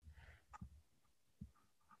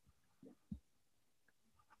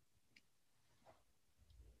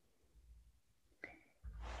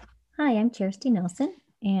Hi, I'm Kjersti Nelson,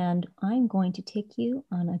 and I'm going to take you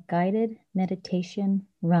on a guided meditation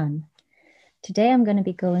run. Today, I'm going to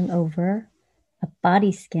be going over a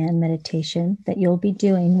body scan meditation that you'll be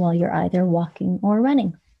doing while you're either walking or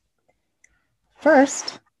running.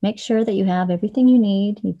 First, make sure that you have everything you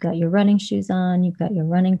need. You've got your running shoes on, you've got your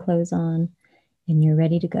running clothes on, and you're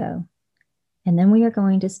ready to go. And then we are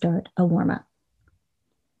going to start a warm-up.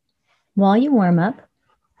 While you warm up,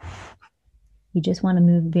 you just want to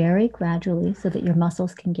move very gradually so that your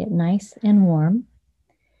muscles can get nice and warm.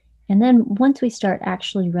 And then once we start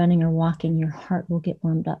actually running or walking, your heart will get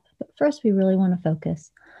warmed up. But first, we really want to focus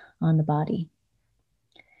on the body,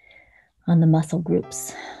 on the muscle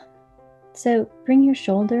groups. So bring your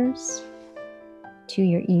shoulders to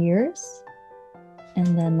your ears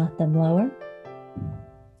and then let them lower.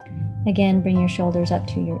 Again, bring your shoulders up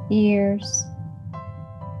to your ears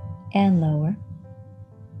and lower.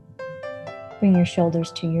 Bring your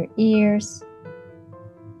shoulders to your ears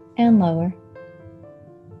and lower.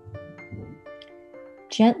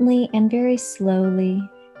 Gently and very slowly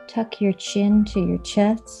tuck your chin to your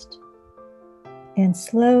chest and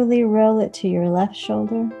slowly roll it to your left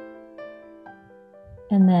shoulder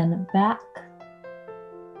and then back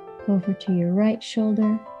over to your right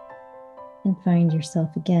shoulder and find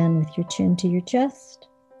yourself again with your chin to your chest.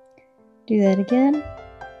 Do that again.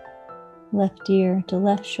 Left ear to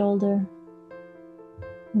left shoulder.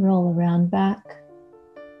 Roll around back.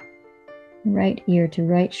 Right ear to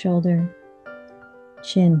right shoulder.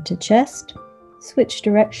 Chin to chest. Switch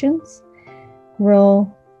directions. Roll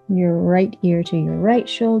your right ear to your right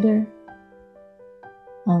shoulder.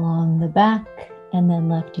 Along the back, and then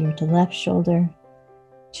left ear to left shoulder.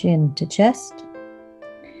 Chin to chest.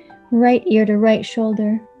 Right ear to right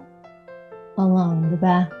shoulder. Along the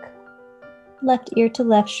back. Left ear to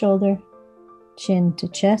left shoulder. Chin to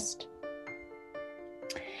chest.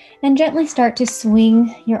 And gently start to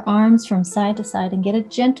swing your arms from side to side and get a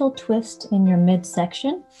gentle twist in your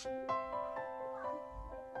midsection.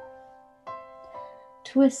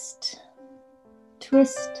 Twist,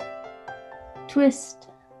 twist, twist,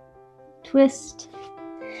 twist.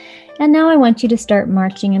 And now I want you to start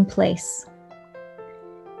marching in place.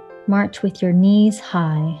 March with your knees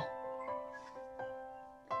high.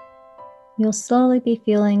 You'll slowly be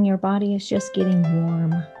feeling your body is just getting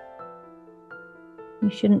warm. You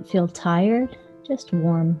shouldn't feel tired, just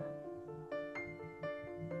warm.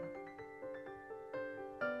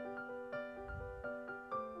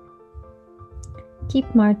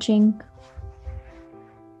 Keep marching.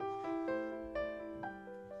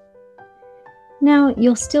 Now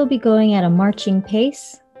you'll still be going at a marching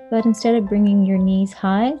pace, but instead of bringing your knees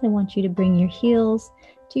high, I want you to bring your heels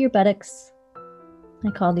to your buttocks. I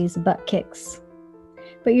call these butt kicks.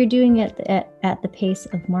 But you're doing it at the pace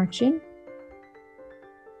of marching.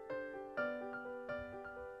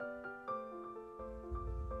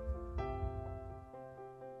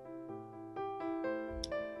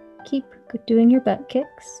 Keep doing your butt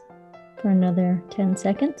kicks for another 10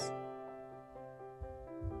 seconds.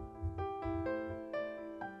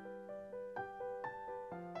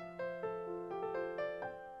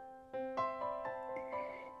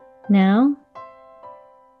 Now,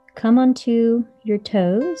 come onto your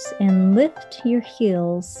toes and lift your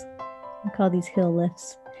heels. I call these heel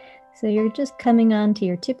lifts. So you're just coming onto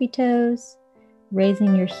your tippy toes,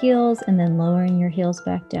 raising your heels, and then lowering your heels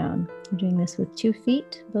back down. You're doing this with 2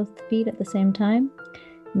 feet, both feet at the same time.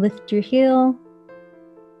 Lift your heel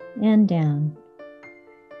and down.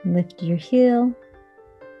 Lift your heel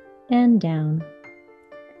and down.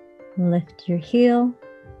 Lift your heel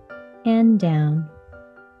and down.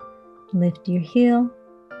 Lift your heel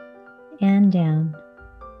and down.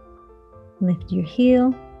 Lift your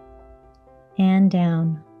heel and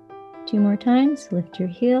down. 2 more times. Lift your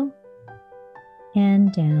heel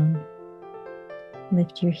and down.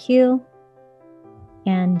 Lift your heel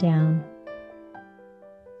and down.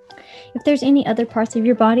 If there's any other parts of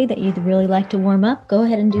your body that you'd really like to warm up, go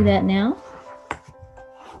ahead and do that now.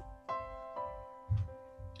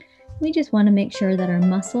 We just want to make sure that our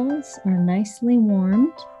muscles are nicely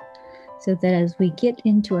warmed so that as we get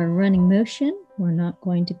into our running motion, we're not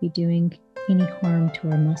going to be doing any harm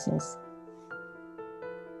to our muscles.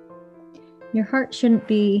 Your heart shouldn't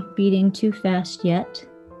be beating too fast yet.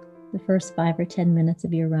 The first 5 or 10 minutes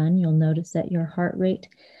of your run, you'll notice that your heart rate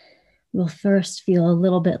will first feel a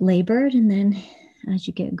little bit labored, and then as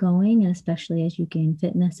you get going, and especially as you gain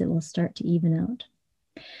fitness, it will start to even out.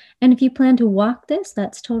 And if you plan to walk this,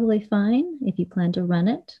 that's totally fine. If you plan to run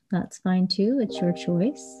it, that's fine too. It's your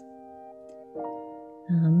choice.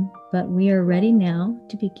 But we are ready now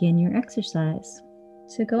to begin your exercise.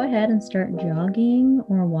 So go ahead and start jogging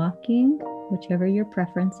or walking, whichever your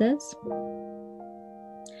preference is.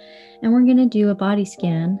 And we're going to do a body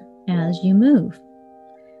scan as you move.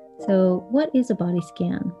 So what is a body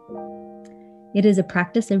scan? It is a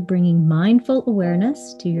practice of bringing mindful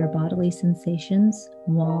awareness to your bodily sensations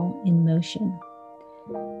while in motion.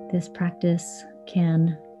 This practice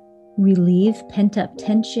can relieve pent-up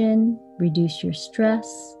tension, reduce your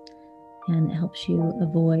stress, and it helps you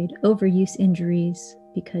avoid overuse injuries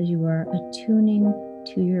because you are attuning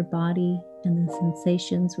to your body and the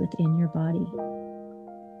sensations within your body.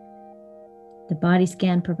 The body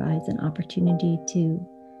scan provides an opportunity to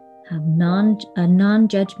have a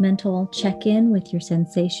non-judgmental check-in with your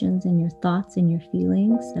sensations and your thoughts and your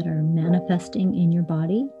feelings that are manifesting in your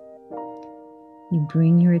body. You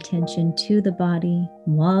bring your attention to the body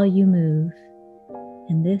while you move,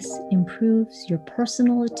 and this improves your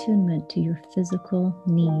personal attunement to your physical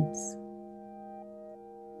needs.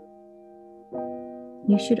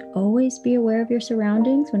 You should always be aware of your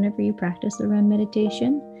surroundings whenever you practice the run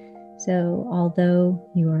meditation. So although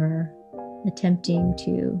you are attempting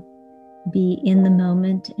to be in the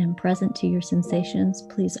moment and present to your sensations,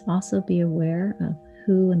 please also be aware of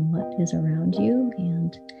who and what is around you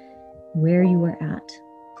and where you are at,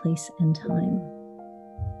 place and time.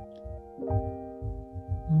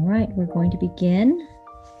 All right, we're going to begin.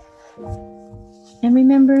 And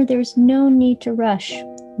remember, there's no need to rush.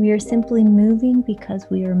 We are simply moving because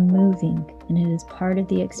we are moving, and it is part of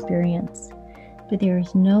the experience. But there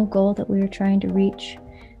is no goal that we are trying to reach.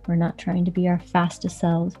 We're not trying to be our fastest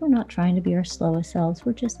selves. We're not trying to be our slowest selves.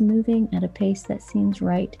 We're just moving at a pace that seems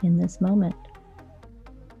right in this moment.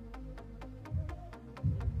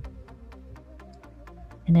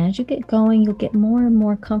 And as you get going, you'll get more and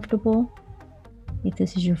more comfortable. If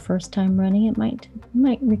this is your first time running, it might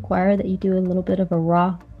require that you do a little bit of a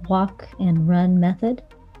raw walk and run method.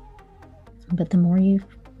 But the more you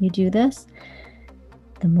do this,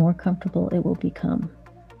 the more comfortable it will become.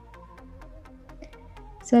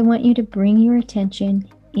 So I want you to bring your attention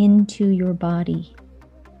into your body.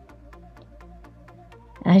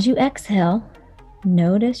 As you exhale,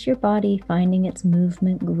 notice your body finding its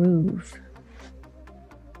movement groove.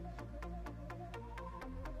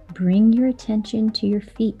 Bring your attention to your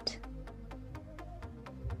feet.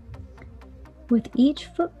 With each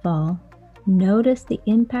footfall, notice the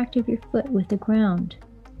impact of your foot with the ground.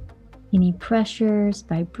 Any pressures,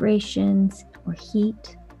 vibrations, or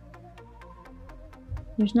heat.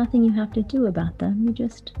 There's nothing you have to do about them, you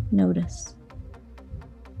just notice.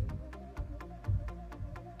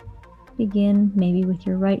 Begin maybe with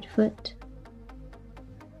your right foot.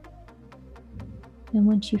 And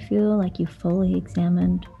once you feel like you've fully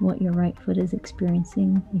examined what your right foot is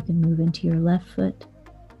experiencing, you can move into your left foot.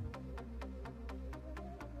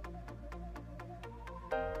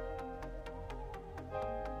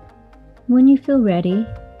 When you feel ready,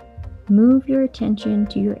 move your attention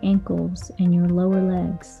to your ankles and your lower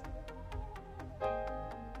legs.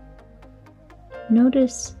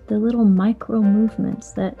 Notice the little micro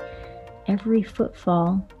movements that every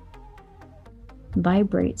footfall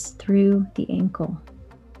vibrates through the ankle.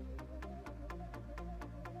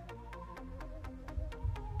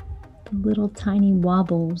 The little tiny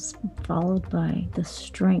wobbles followed by the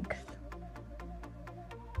strength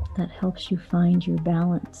that helps you find your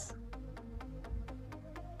balance.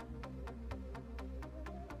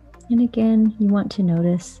 And again, you want to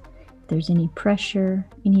notice if there's any pressure,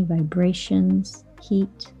 any vibrations,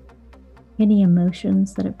 heat, any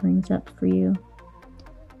emotions that it brings up for you.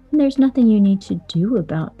 And there's nothing you need to do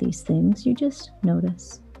about these things, you just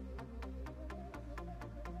notice.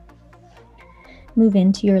 Move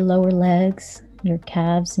into your lower legs, your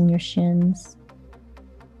calves and your shins.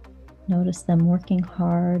 Notice them working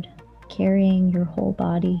hard, carrying your whole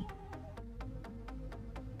body.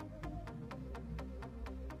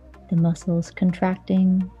 The muscles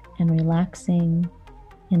contracting and relaxing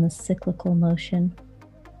in a cyclical motion.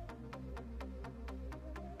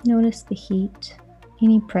 Notice the heat,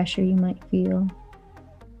 any pressure you might feel.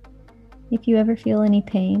 If you ever feel any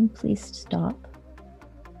pain, please stop.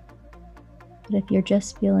 But if you're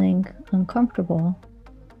just feeling uncomfortable,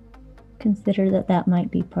 consider that that might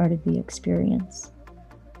be part of the experience.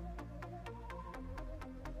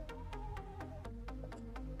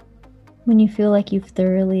 When you feel like you've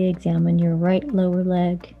thoroughly examined your right lower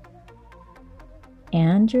leg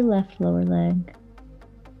and your left lower leg,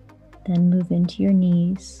 then move into your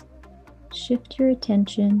knees. Shift your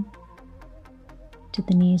attention to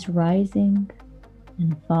the knees rising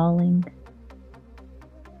and falling.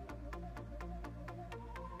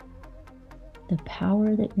 The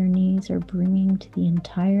power that your knees are bringing to the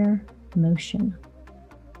entire motion.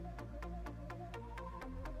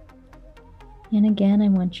 And again, I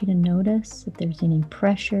want you to notice if there's any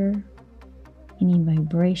pressure, any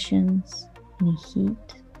vibrations, any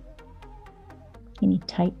heat, any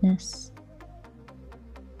tightness.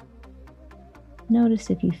 Notice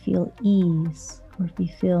if you feel ease or if you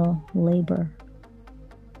feel labor.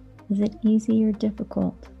 Is it easy or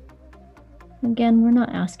difficult? Again, we're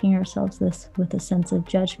not asking ourselves this with a sense of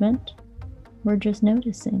judgment. We're just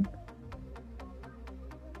noticing.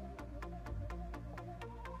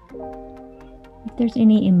 If there's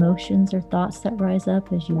any emotions or thoughts that rise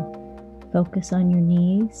up as you focus on your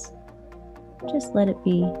knees, just let it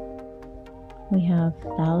be. We have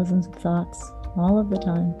thousands of thoughts all of the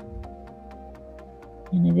time.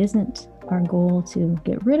 And it isn't our goal to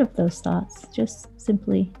get rid of those thoughts, just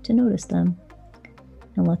simply to notice them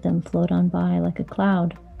and let them float on by like a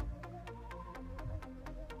cloud.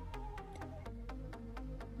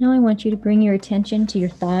 Now I want you to bring your attention to your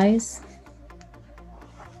thighs.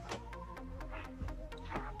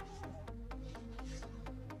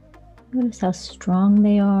 Notice how strong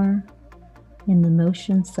they are in the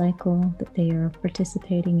motion cycle that they are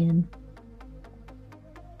participating in.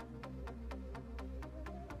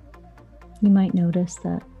 You might notice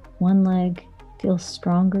that one leg feels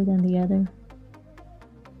stronger than the other.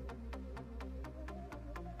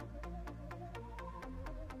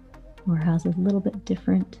 Or has a little bit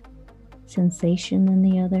different sensation than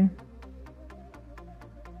the other.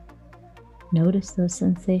 Notice those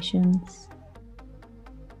sensations.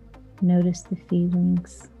 Notice the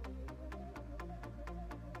feelings.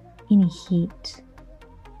 Any heat.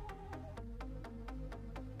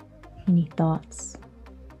 Any thoughts.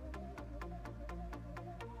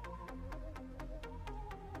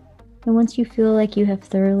 And once you feel like you have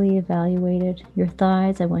thoroughly evaluated your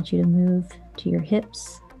thighs, I want you to move to your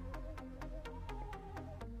hips.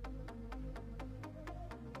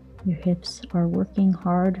 Your hips are working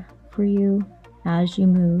hard for you as you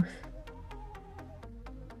move.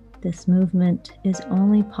 This movement is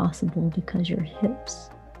only possible because your hips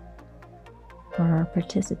are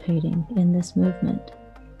participating in this movement.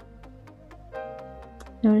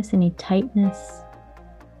 Notice any tightness.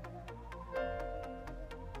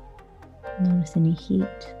 Notice any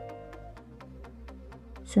heat,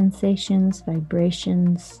 sensations,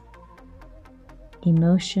 vibrations,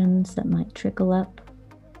 emotions that might trickle up.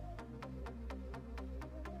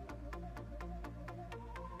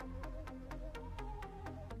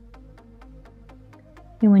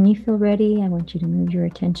 And when you feel ready, I want you to move your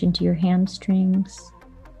attention to your hamstrings,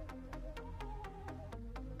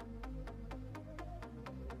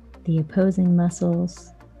 the opposing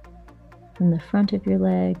muscles from the front of your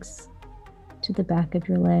legs to the back of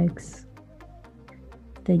your legs,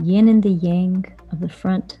 the yin and the yang of the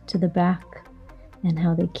front to the back, and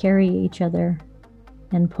how they carry each other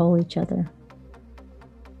and pull each other.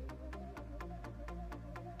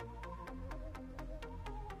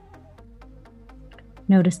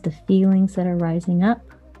 Notice the feelings that are rising up.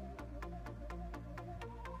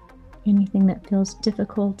 Anything that feels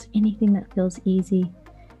difficult, anything that feels easy,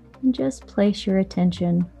 and just place your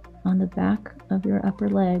attention on the back of your upper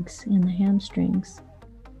legs and the hamstrings.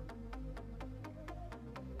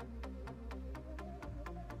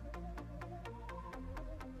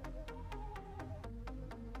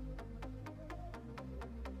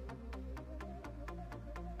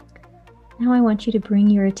 Now I want you to bring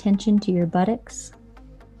your attention to your buttocks.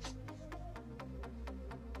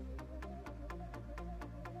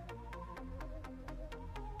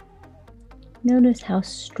 Notice how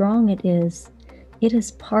strong it is. It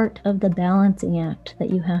is part of the balancing act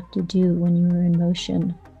that you have to do when you are in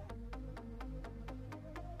motion.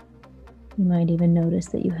 You might even notice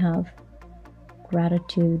that you have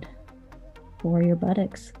gratitude for your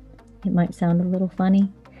buttocks. It might sound a little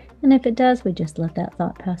funny, and if it does, we just let that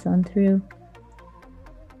thought pass on through.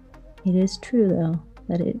 It is true, though,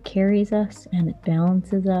 that it carries us and it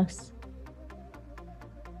balances us.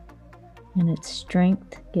 And its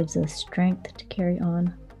strength gives us strength to carry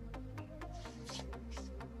on.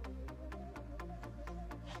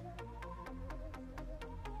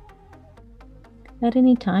 At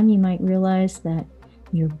any time, you might realize that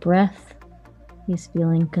your breath is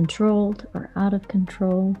feeling controlled or out of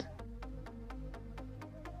control.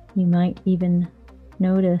 You might even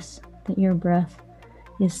notice that your breath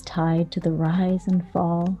is tied to the rise and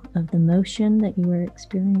fall of the motion that you are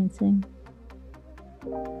experiencing.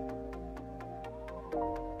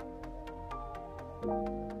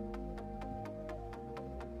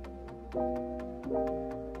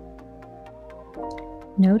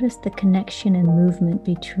 Notice the connection and movement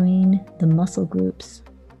between the muscle groups,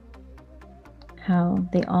 how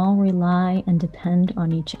they all rely and depend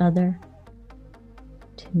on each other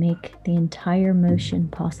to make the entire motion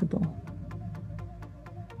possible.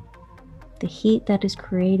 The heat that is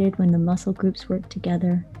created when the muscle groups work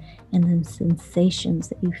together, and the sensations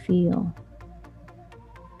that you feel.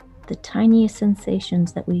 The tiniest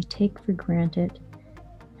sensations that we take for granted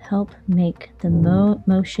help make the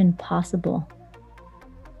motion possible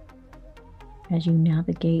as you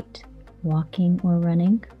navigate walking or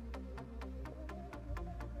running.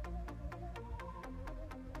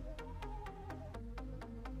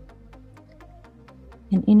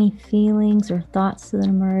 And any feelings or thoughts that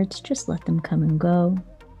emerge, just let them come and go.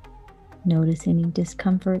 Notice any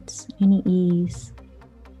discomforts, any ease.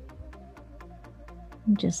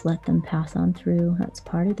 And just let them pass on through. That's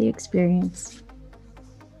part of the experience.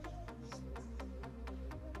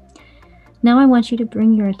 Now I want you to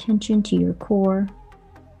bring your attention to your core.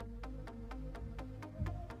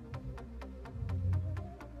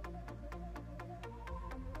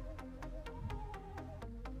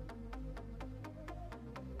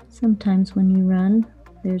 Sometimes when you run,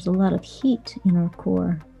 there's a lot of heat in our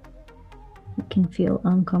core. It can feel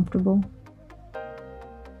uncomfortable.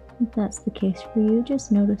 If that's the case for you,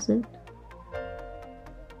 just notice it.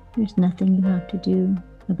 There's nothing you have to do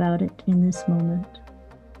about it in this moment.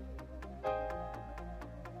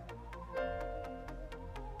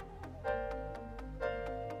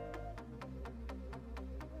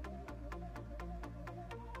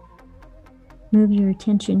 Move your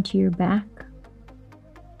attention to your back.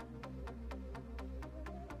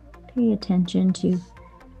 Pay attention to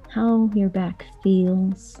how your back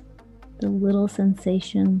feels, the little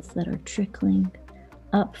sensations that are trickling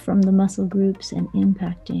up from the muscle groups and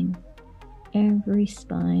impacting every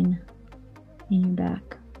spine in your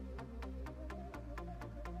back.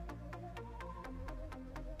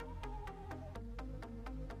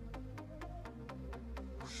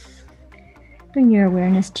 Bring your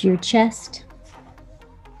awareness to your chest.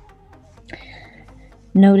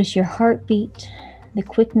 Notice your heartbeat, the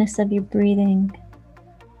quickness of your breathing,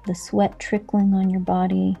 the sweat trickling on your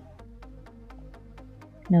body.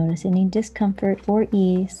 Notice any discomfort or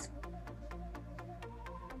ease.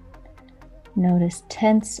 Notice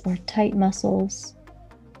tense or tight muscles.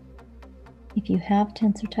 If you have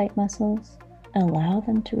tense or tight muscles, allow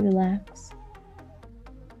them to relax.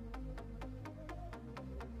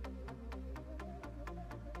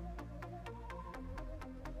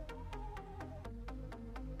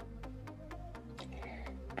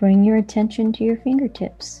 Bring your attention to your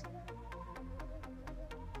fingertips.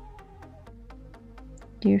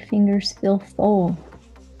 Do your fingers feel full?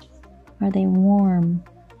 Are they warm?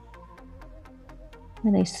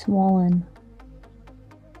 Are they swollen?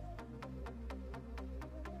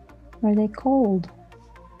 Are they cold?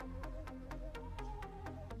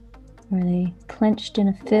 Are they clenched in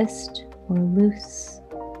a fist or loose?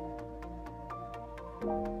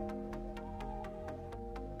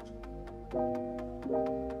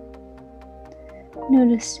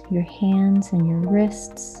 Notice your hands and your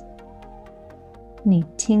wrists, any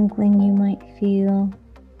tingling you might feel.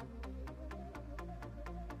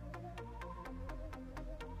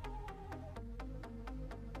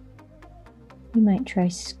 You might try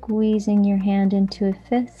squeezing your hand into a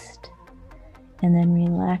fist and then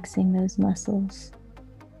relaxing those muscles.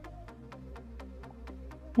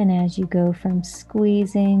 And as you go from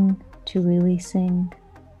squeezing to releasing,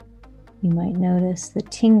 you might notice the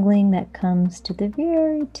tingling that comes to the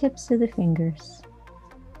very tips of the fingers.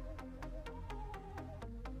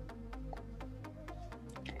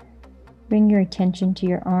 Bring your attention to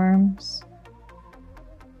your arms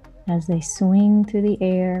as they swing through the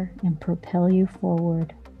air and propel you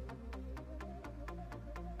forward.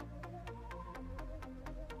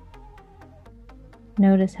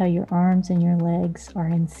 Notice how your arms and your legs are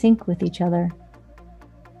in sync with each other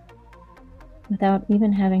without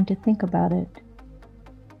even having to think about it.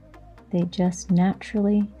 They just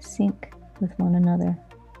naturally sync with one another.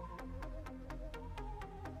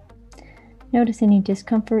 Notice any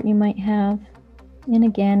discomfort you might have. And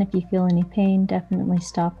again, if you feel any pain, definitely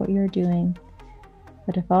stop what you're doing.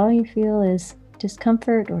 But if all you feel is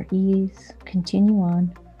discomfort or ease, continue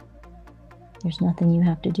on. There's nothing you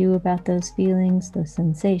have to do about those feelings, those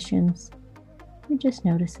sensations. You're just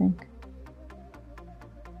noticing.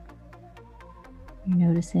 You're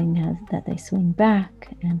noticing that they swing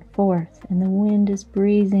back and forth, and the wind is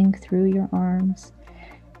breezing through your arms.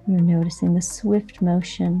 You're noticing the swift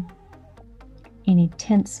motion, any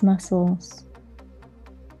tense muscles.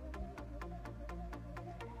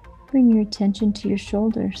 Bring your attention to your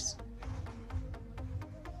shoulders.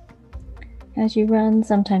 As you run,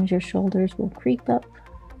 sometimes your shoulders will creep up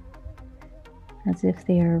as if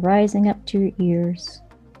they are rising up to your ears.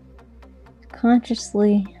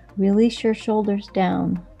 Consciously release your shoulders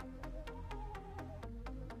down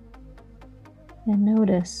and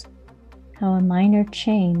notice how a minor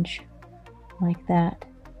change like that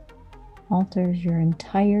alters your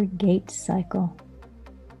entire gait cycle.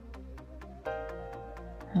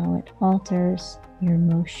 How it alters your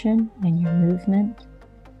motion and your movement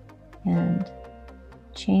and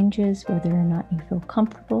changes whether or not you feel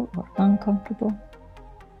comfortable or uncomfortable.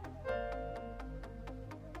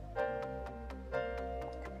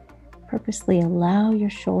 Purposely allow your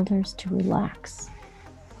shoulders to relax.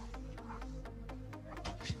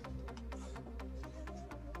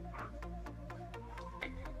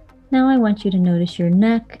 Now I want you to notice your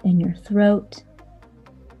neck and your throat.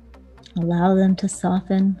 Allow them to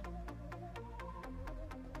soften.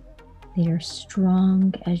 They are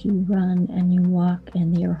strong as you run and you walk,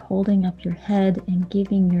 and they are holding up your head and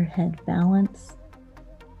giving your head balance.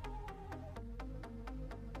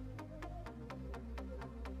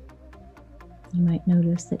 You might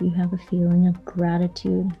notice that you have a feeling of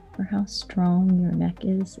gratitude for how strong your neck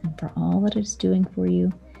is and for all that it's doing for you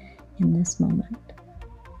in this moment.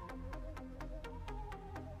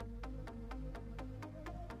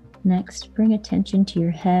 Next, bring attention to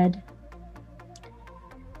your head.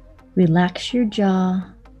 Relax your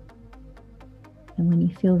jaw. And when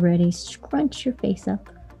you feel ready, scrunch your face up.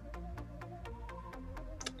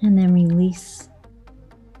 And then release.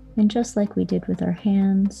 And just like we did with our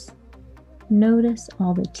hands, notice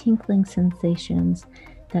all the tinkling sensations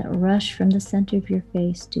that rush from the center of your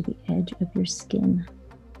face to the edge of your skin.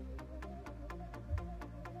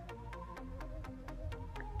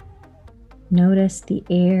 Notice the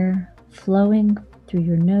air flowing through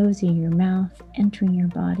your nose and your mouth, entering your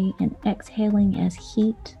body and exhaling as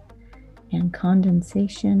heat and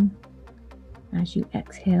condensation as you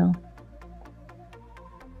exhale.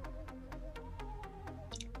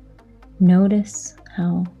 Notice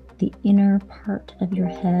how the inner part of your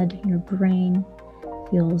head, your brain,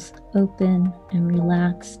 feels open and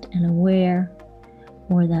relaxed and aware,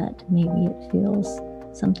 or that maybe it feels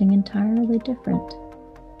something entirely different.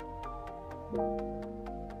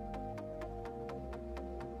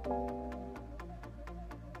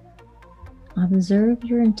 Observe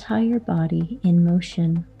your entire body in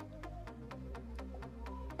motion,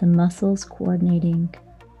 the muscles coordinating,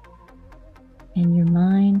 and your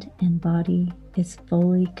mind and body is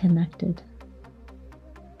fully connected.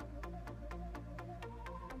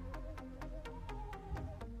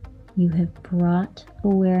 You have brought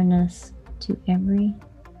awareness to every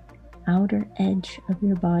outer edge of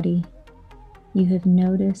your body. You have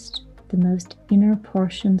noticed the most inner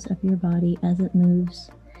portions of your body as it moves,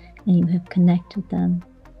 and you have connected them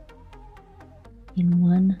in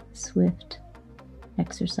one swift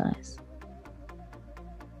exercise.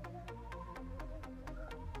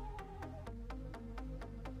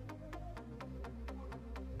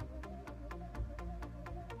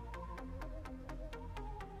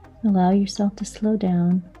 Allow yourself to slow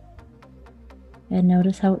down and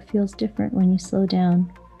notice how it feels different when you slow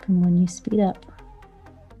down from when you speed up.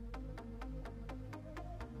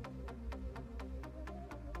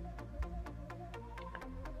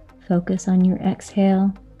 Focus on your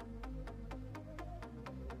exhale,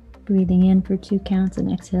 breathing in for 2 counts and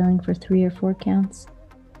exhaling for 3 or 4 counts.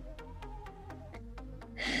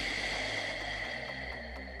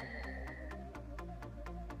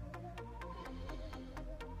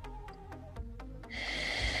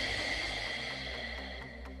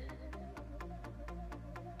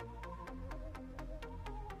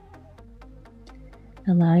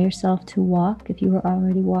 Allow yourself to walk. If you are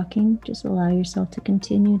already walking, just allow yourself to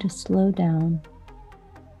continue to slow down.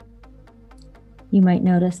 You might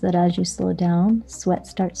notice that as you slow down, sweat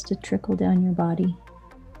starts to trickle down your body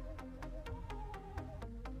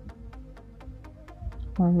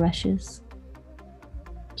or rushes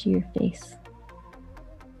to your face.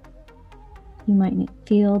 You might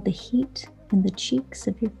feel the heat in the cheeks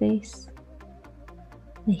of your face,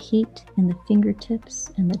 the heat in the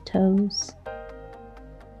fingertips and the toes.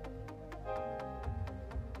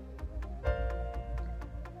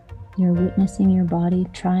 You're witnessing your body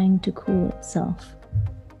trying to cool itself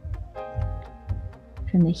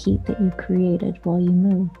from the heat that you created while you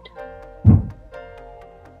moved.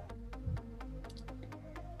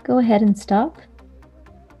 Go ahead and stop.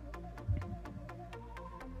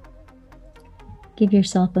 Give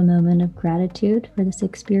yourself a moment of gratitude for this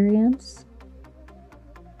experience.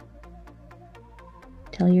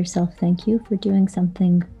 Tell yourself thank you for doing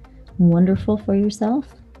something wonderful for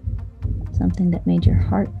yourself. Something that made your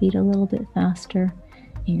heart beat a little bit faster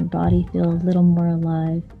and your body feel a little more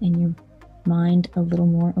alive and your mind a little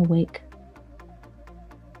more awake.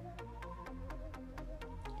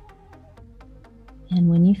 And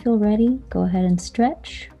when you feel ready, go ahead and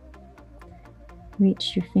stretch.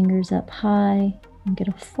 Reach your fingers up high and get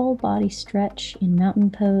a full body stretch in mountain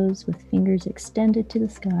pose with fingers extended to the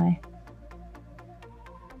sky.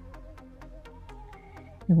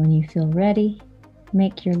 And when you feel ready,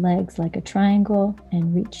 make your legs like a triangle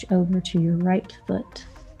and reach over to your right foot.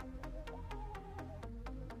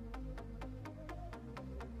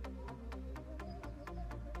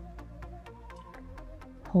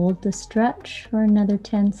 Hold the stretch for another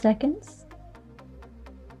 10 seconds.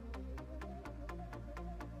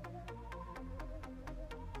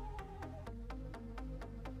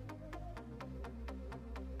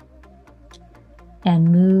 And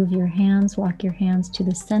move your hands, walk your hands to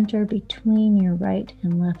the center between your right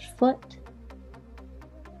and left foot.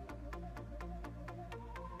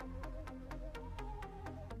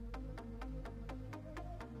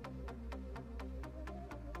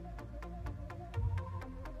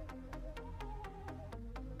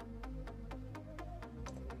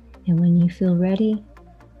 And when you feel ready,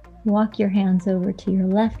 walk your hands over to your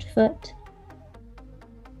left foot.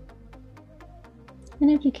 And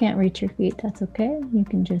if you can't reach your feet, that's okay. You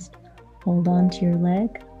can just hold on to your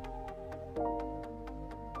leg.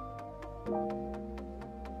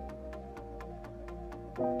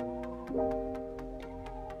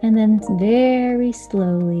 And then very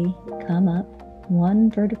slowly come up, one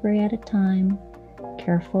vertebrae at a time.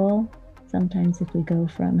 Careful. Sometimes if we go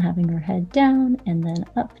from having our head down and then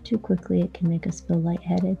up too quickly, it can make us feel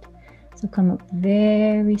lightheaded. So come up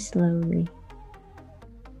very slowly.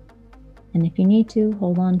 And if you need to,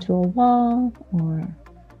 hold on to a wall or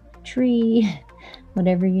a tree,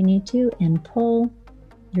 whatever you need to, and pull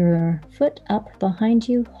your foot up behind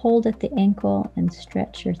you, hold at the ankle and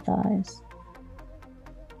stretch your thighs.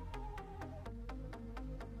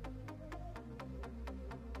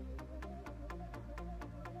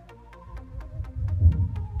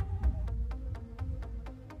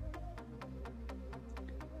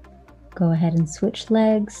 Go ahead and switch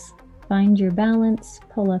legs, find your balance,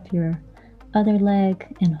 pull up your other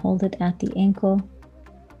leg and hold it at the ankle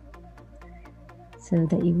so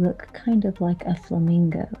that you look kind of like a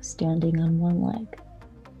flamingo standing on one leg.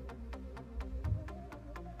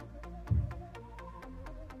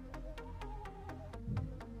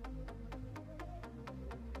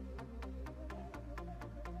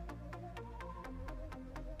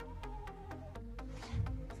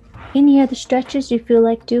 Any other stretches you feel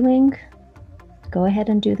like doing? Go ahead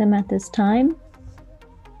and do them at this time.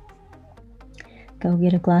 Go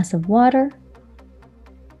get a glass of water.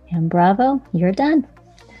 And bravo, you're done.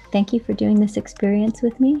 Thank you for doing this experience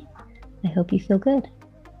with me. I hope you feel good.